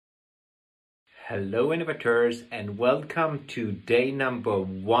Hello, innovators, and welcome to day number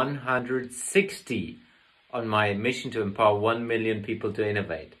 160 on my mission to empower 1 million people to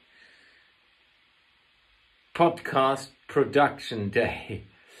innovate. Podcast production day.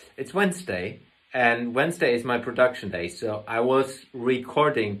 It's Wednesday, and Wednesday is my production day. So I was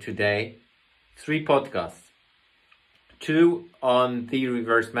recording today 3 podcasts, 2 on the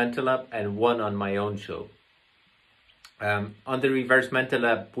Reverse Mental Lab and 1 on my own show. On the Reverse Mental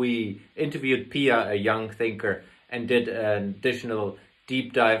Lab, we interviewed Pia, a young thinker, and did an additional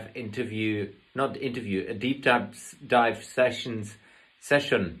deep dive a deep dive session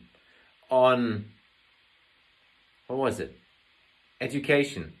on, what was it?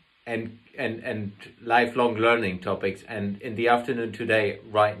 Education and lifelong learning topics. And in the afternoon today,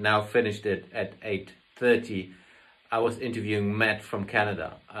 right now, finished it at 8:30. I was interviewing Matt from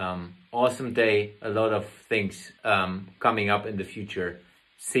Canada. Awesome day, a lot of things coming up in the future.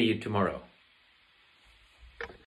 See you tomorrow.